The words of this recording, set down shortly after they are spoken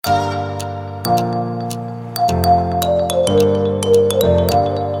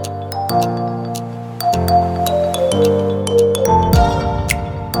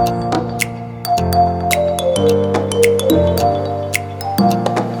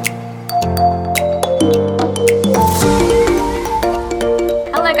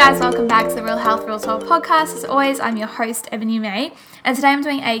guys, welcome back to the Real Health Real Talk podcast. As always, I'm your host, Ebony May, and today I'm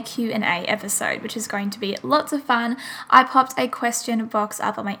doing a Q&A episode, which is going to be lots of fun. I popped a question box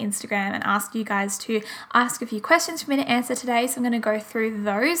up on my Instagram and asked you guys to ask a few questions for me to answer today, so I'm going to go through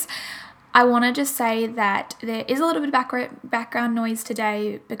those. I want to just say that there is a little bit of background noise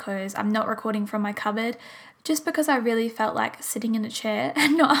today because I'm not recording from my cupboard, just because I really felt like sitting in a chair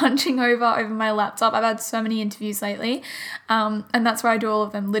and not hunching over my laptop. I've had so many interviews lately, and that's where I do all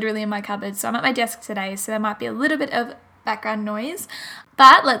of them, literally in my cupboard. So I'm at my desk today, so there might be a little bit of background noise,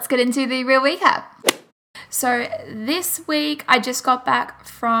 but let's get into the real recap. So this week I just got back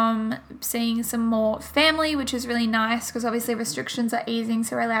from seeing some more family, which is really nice because obviously restrictions are easing,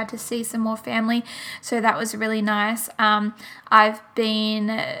 so we're allowed to see some more family. So that was really nice. I've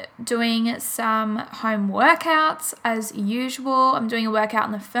been doing some home workouts as usual. I'm doing a workout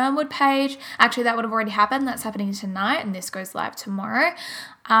on the Fernwood page. Actually, that would have already happened. That's happening tonight and this goes live tomorrow.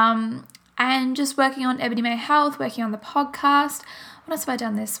 And just working on Ebony May Health, working on the podcast. What else have I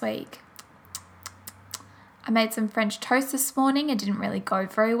done this week? I made some French toast this morning. It didn't really go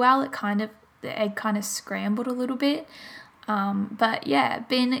very well. The egg kind of scrambled a little bit. But yeah,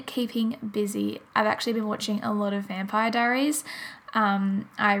 been keeping busy. I've actually been watching a lot of Vampire Diaries.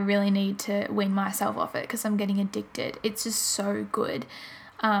 I really need to wean myself off it because I'm getting addicted. It's just so good.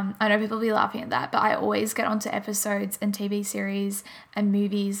 I know people will be laughing at that, but I always get onto episodes and TV series and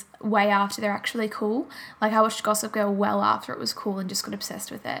movies way after they're actually cool. Like I watched Gossip Girl well after it was cool and just got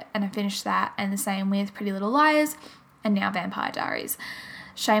obsessed with it. And I finished that, and the same with Pretty Little Liars and now Vampire Diaries.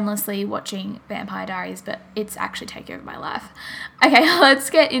 Shamelessly watching Vampire Diaries, but it's actually taking over my life. Okay,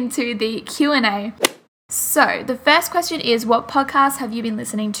 let's get into the Q&A. So the first question is, what podcasts have you been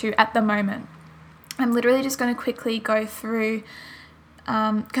listening to at the moment? I'm literally just going to quickly go through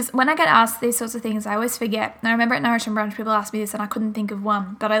because when I get asked these sorts of things, I always forget. And I remember at Nourish and Brunch, people asked me this and I couldn't think of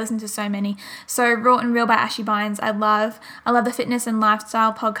one, but I listen to so many. So Raw and Real by Ashy Bynes, I love the Fitness and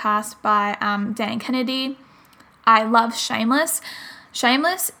Lifestyle podcast by Dan Kennedy. I love Shameless.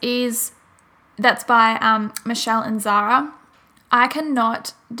 That's by Michelle and Zara. I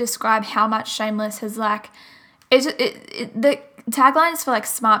cannot describe how much Shameless has the tagline is for like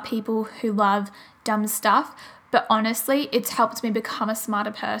smart people who love dumb stuff. But honestly, it's helped me become a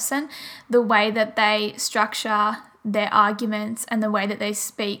smarter person. The way that they structure their arguments and the way that they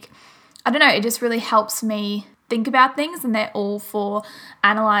speak, I don't know, it just really helps me think about things, and they're all for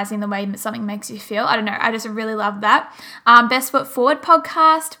analysing the way something makes you feel. I don't know, I just really love that. Best Foot Forward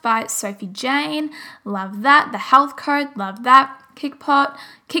podcast by Sophie Jane, love that. The Health Code, love that. Kickpod.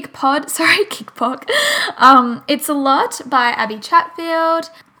 It's a Lot by Abby Chatfield.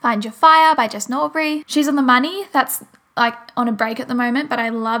 Find Your Fire by Jess Norbury. She's on the Money. That's like on a break at the moment, but I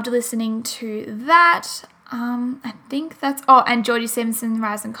loved listening to that. I think that's... Oh, and Georgie Simpson,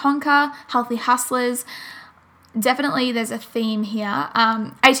 Rise and Conquer. Healthy Hustlers. Definitely there's a theme here.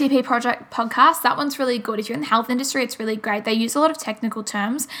 ATP Project podcast. That one's really good. If you're in the health industry, it's really great. They use a lot of technical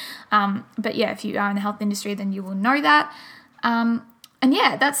terms. But yeah, if you are in the health industry, then you will know that. And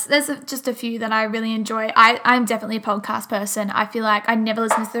yeah, there's just a few that I really enjoy. I'm definitely a podcast person. I feel like I never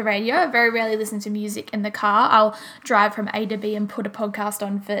listen to the radio. I very rarely listen to music in the car. I'll drive from A to B and put a podcast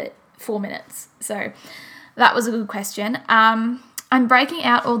on for 4 minutes. So that was a good question. I'm breaking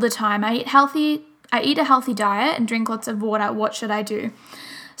out all the time. I eat a healthy diet and drink lots of water. What should I do?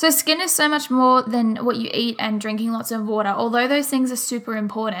 So skin is so much more than what you eat and drinking lots of water. Although those things are super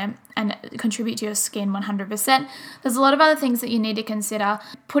important and contribute to your skin 100%, there's a lot of other things that you need to consider.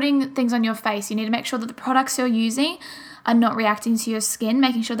 Putting things on your face, you need to make sure that the products you're using are not reacting to your skin,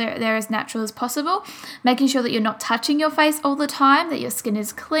 making sure they're as natural as possible, making sure that you're not touching your face all the time, that your skin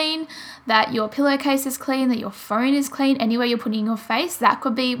is clean, that your pillowcase is clean, that your phone is clean, anywhere you're putting your face. That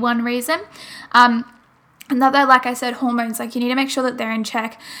could be one reason. Another, like I said, hormones, like you need to make sure that they're in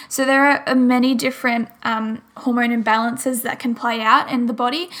check. So there are many different hormone imbalances that can play out in the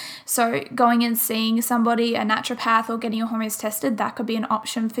body. So going and seeing somebody, a naturopath, or getting your hormones tested, that could be an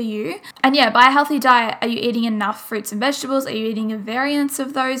option for you. And yeah, by a healthy diet, are you eating enough fruits and vegetables? Are you eating a variance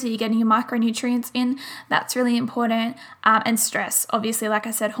of those? Are you getting your micronutrients in? That's really important. And stress, obviously, like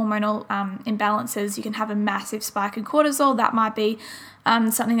I said, hormonal imbalances. You can have a massive spike in cortisol. That might be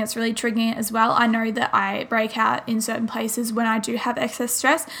something that's really triggering as well. I know that I break out in certain places when I do have excess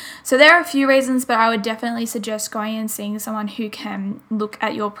stress. So there are a few reasons, but I would definitely suggest going and seeing someone who can look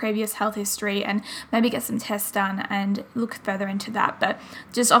at your previous health history and maybe get some tests done and look further into that. But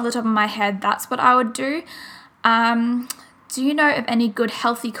just off the top of my head, that's what I would do. Do you know of any good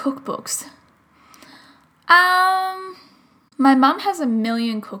healthy cookbooks? My mum has a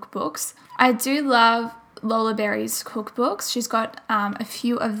million cookbooks. I do love Lola Berry's cookbooks. She's got a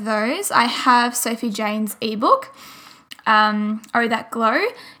few of those. I have Sophie Jane's ebook, Oh That Glow,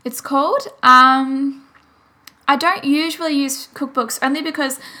 it's called. I don't usually use cookbooks only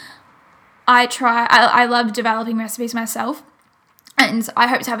because I love developing recipes myself. And I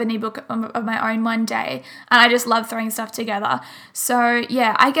hope to have an ebook of my own one day. And I just love throwing stuff together. So,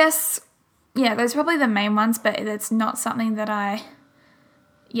 yeah, I guess, those are probably the main ones, but it's not something that I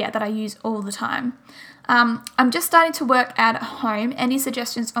use all the time. I'm just starting to work out at home. Any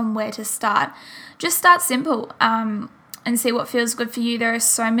suggestions on where to start? Just start simple and see what feels good for you. There are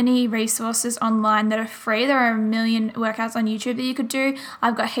so many resources online that are free. There are a million workouts on YouTube that you could do.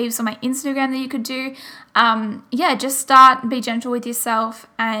 I've got heaps on my Instagram that you could do. Just start, be gentle with yourself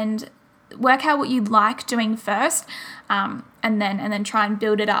and work out what you like doing first, and then try and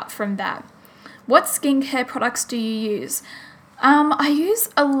build it up from that. What skincare products do you use? I use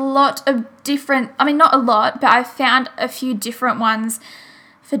a lot of different, not a lot, but I've found a few different ones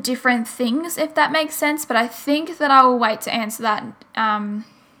for different things, if that makes sense. But I think that I will wait to answer that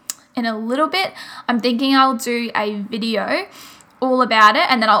in a little bit. I'm thinking I'll do a video all about it,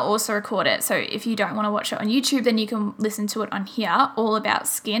 and then I'll also record it. So if you don't want to watch it on YouTube, then you can listen to it on here, all about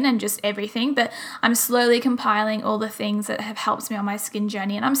skin and just everything. But I'm slowly compiling all the things that have helped me on my skin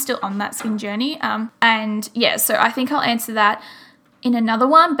journey, and I'm still on that skin journey. So I think I'll answer that in another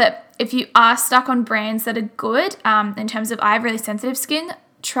one. But if you are stuck on brands that are good, in terms of I have really sensitive skin,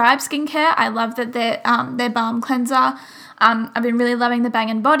 Tribe Skincare, I love that their balm cleanser. I've been really loving the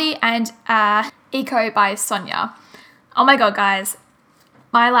Bang & Body and Eco by Sonia. Oh my God, guys,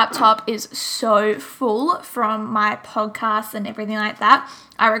 my laptop is so full from my podcast and everything like that.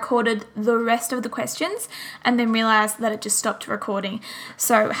 I recorded the rest of the questions and then realized that it just stopped recording.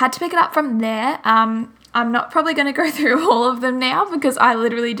 So had to pick it up from there. I'm not probably going to go through all of them now because I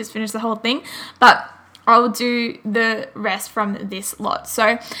literally just finished the whole thing, but I'll do the rest from this lot.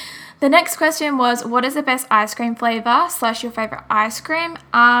 So the next question was, what is the best ice cream flavor / your favorite ice cream?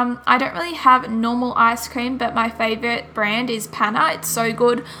 I don't really have normal ice cream, but my favorite brand is Panna. It's so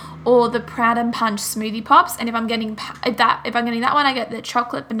good. Or the Proud and Punch smoothie pops. And if I'm getting that one, I get the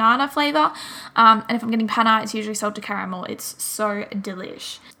chocolate banana flavor. And if I'm getting Panna, it's usually salted caramel. It's so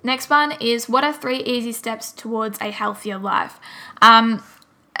delish. Next one is, what are 3 easy steps towards a healthier life?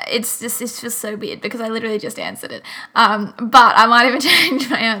 It feels so weird because I literally just answered it. But I might even change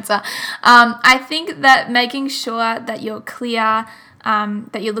my answer. I think that making sure that you're clear,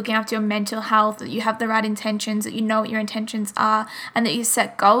 that you're looking after your mental health, that you have the right intentions, that you know what your intentions are, and that you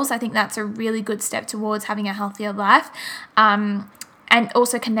set goals, I think that's a really good step towards having a healthier life. And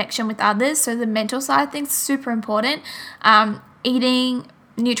also connection with others. So the mental side of things is super important. Eating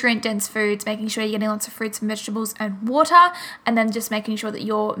nutrient-dense foods, making sure you're getting lots of fruits and vegetables and water, and then just making sure that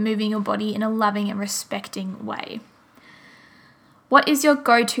you're moving your body in a loving and respecting way. What is your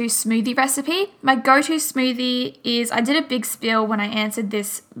go-to smoothie recipe? My go-to smoothie is, I did a big spiel when I answered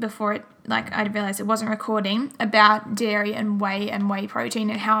this before I realized it wasn't recording, about dairy and whey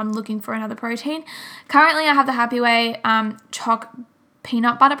protein and how I'm looking for another protein. Currently, I have the Happy Whey choc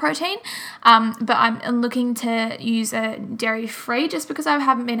peanut butter protein, but I'm looking to use a dairy-free just because I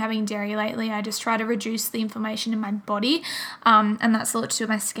haven't been having dairy lately. I just try to reduce the inflammation in my body, and that's a lot to do with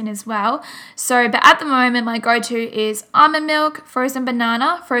my skin as well. So, but at the moment, my go-to is almond milk, frozen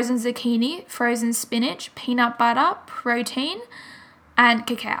banana, frozen zucchini, frozen spinach, peanut butter, protein, and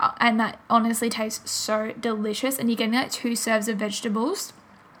cacao. And that honestly tastes so delicious, and you're getting like 2 serves of vegetables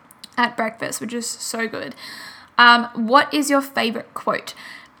at breakfast, which is so good. What is your favorite quote?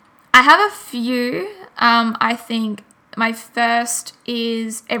 I have a few. I think my first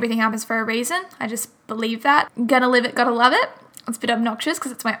is, everything happens for a reason. I just believe that. Gonna live it, gotta love it. It's a bit obnoxious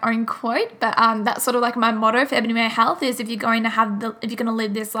because it's my own quote, but that's sort of like my motto for Ebony May Health is if you're going to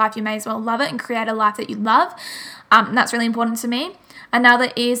live this life, you may as well love it and create a life that you love. And that's really important to me.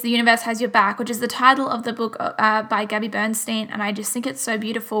 Another is The Universe Has Your Back, which is the title of the book by Gabby Bernstein, and I just think it's so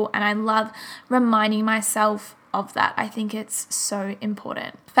beautiful, and I love reminding myself of that. I think it's so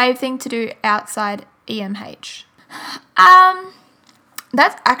important. Fave thing to do outside EMH?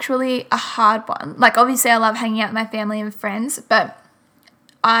 That's actually a hard one. Like, obviously I love hanging out with my family and friends, but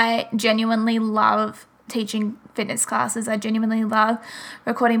I genuinely love teaching fitness classes. I genuinely love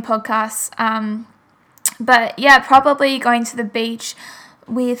recording podcasts. But yeah, probably going to the beach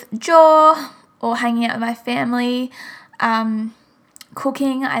with Jaw or hanging out with my family.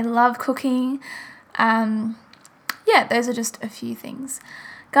 Cooking, I love cooking. Yeah, those are just a few things.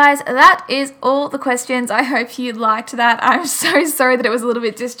 Guys, that is all the questions. I hope you liked that. I'm so sorry that it was a little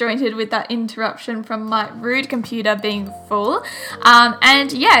bit disjointed with that interruption from my rude computer being full.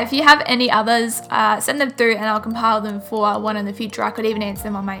 And yeah, if you have any others, send them through and I'll compile them for one in the future. I could even answer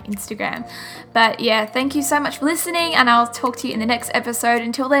them on my Instagram. But yeah, thank you so much for listening and I'll talk to you in the next episode.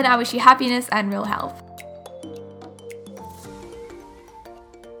 Until then, I wish you happiness and real health.